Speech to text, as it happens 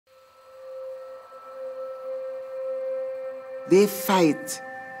They fight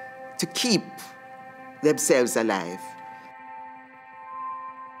to keep themselves alive.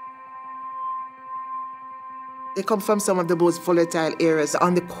 They come from some of the most volatile areas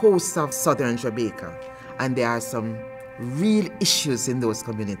on the coast of southern Jamaica, and there are some real issues in those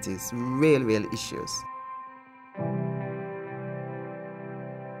communities, real issues.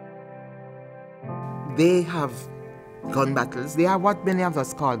 They have gun battles. They are what many of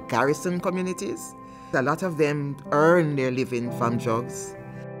us call garrison communities. A lot of them earn their living from drugs,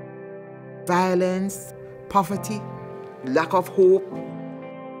 violence, poverty, lack of hope.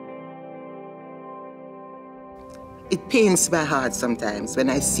 It pains my heart sometimes when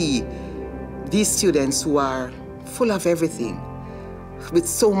I see these students who are full of everything, with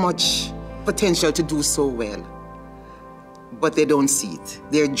so much potential to do so well, but they don't see it.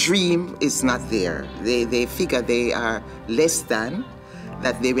 Their dream is not there. They figure they are less than,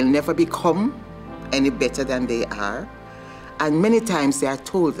 that they will never become any better than they are. And many times they are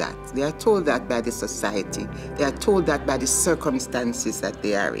told that. They are told that by the society. They are told that by the circumstances that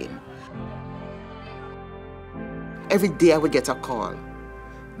they are in. Every day I would get a call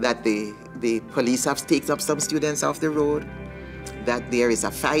that the police have taken up some students off the road, that there is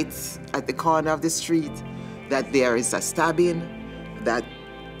a fight at the corner of the street, that there is a stabbing, that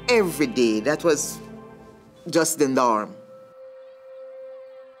every day, that was just the norm.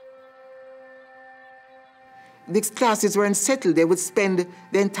 These classes weren't settled. They would spend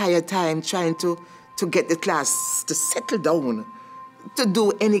the entire time trying to get the class to settle down, to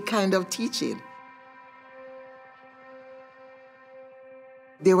do any kind of teaching.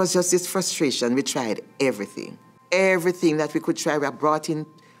 There was just this frustration. We tried everything. Everything that we could try. We brought in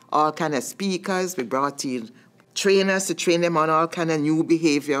all kind of speakers. We brought in trainers to train them on all kind of new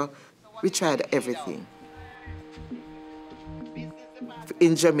behavior. We tried everything.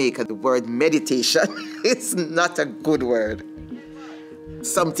 In Jamaica, the word meditation is not a good word.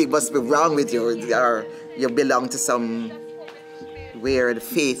 Something must be wrong with you, or you belong to some weird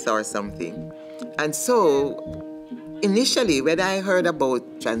faith or something. And so, initially, when I heard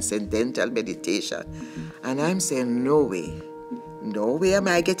about transcendental meditation, and I'm saying, no way am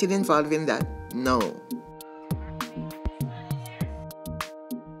I getting involved in that, no.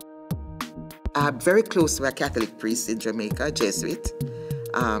 I'm very close to a Catholic priest in Jamaica, a Jesuit,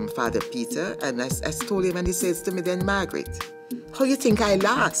 Father Peter, and I told him, and he says to me then, Margaret, how you think I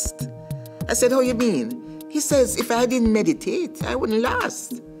last? I said, how you mean? He says, if I didn't meditate, I wouldn't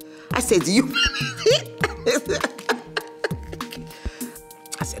last. I said, do you meditate?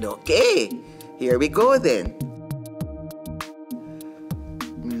 I said, okay, here we go then.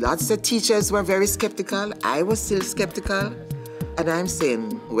 Lots of teachers were very skeptical. I was still skeptical. And I'm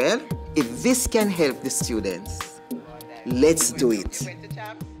saying, well, if this can help the students, let's do it.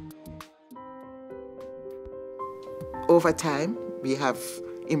 Over time, we have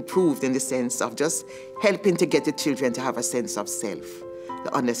improved in the sense of just helping to get the children to have a sense of self,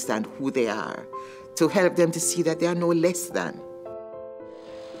 to understand who they are, to help them to see that they are no less than.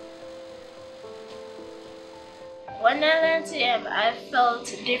 When I learned TM, I felt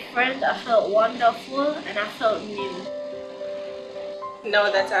different, I felt wonderful, and I felt new.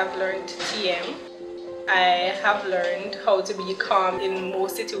 Now that I've learned TM, I have learned how to be calm in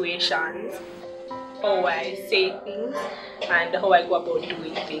most situations, how I say things, and how I go about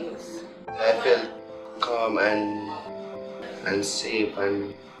doing things. I felt calm and safe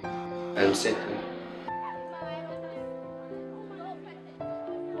and settled.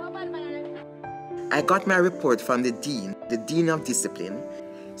 I got my report from the Dean of Discipline.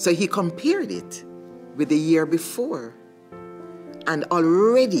 So he compared it with the year before. And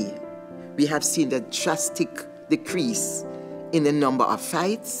already we have seen the drastic decrease in the number of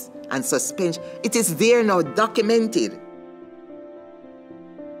fights and suspension. It is there now, documented.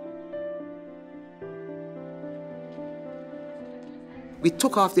 We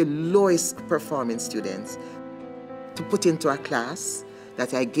took off the lowest performing students to put into a class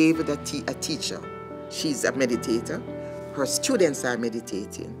that I gave a teacher. She's a meditator. Her students are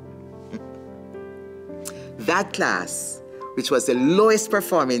meditating. That class, which was the lowest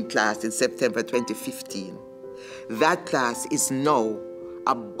performing class in September 2015, that class is now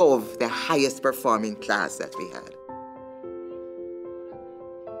above the highest performing class that we had.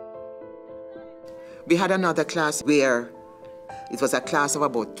 We had another class where it was a class of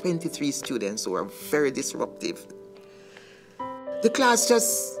about 23 students who were very disruptive. The class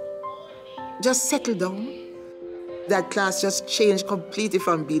just settled down. That class just changed completely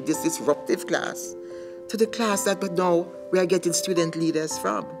from being this disruptive class to the class that but now we are getting student leaders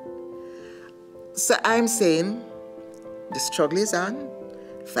from. So I'm saying the struggle is on,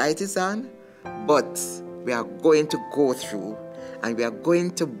 fight is on, but we are going to go through, and we are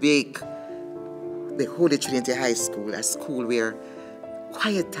going to make the Holy Trinity High School a school where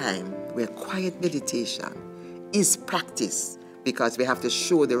quiet time, where quiet meditation is practiced, because we have to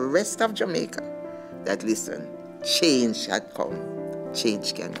show the rest of Jamaica that, listen, change had come,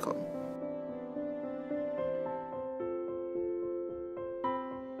 change can come.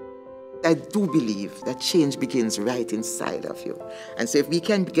 I do believe that change begins right inside of you. And so if we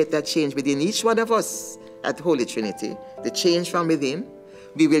can get that change within each one of us at Holy Trinity, the change from within,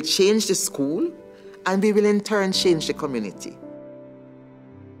 we will change the school, and we will in turn change the community.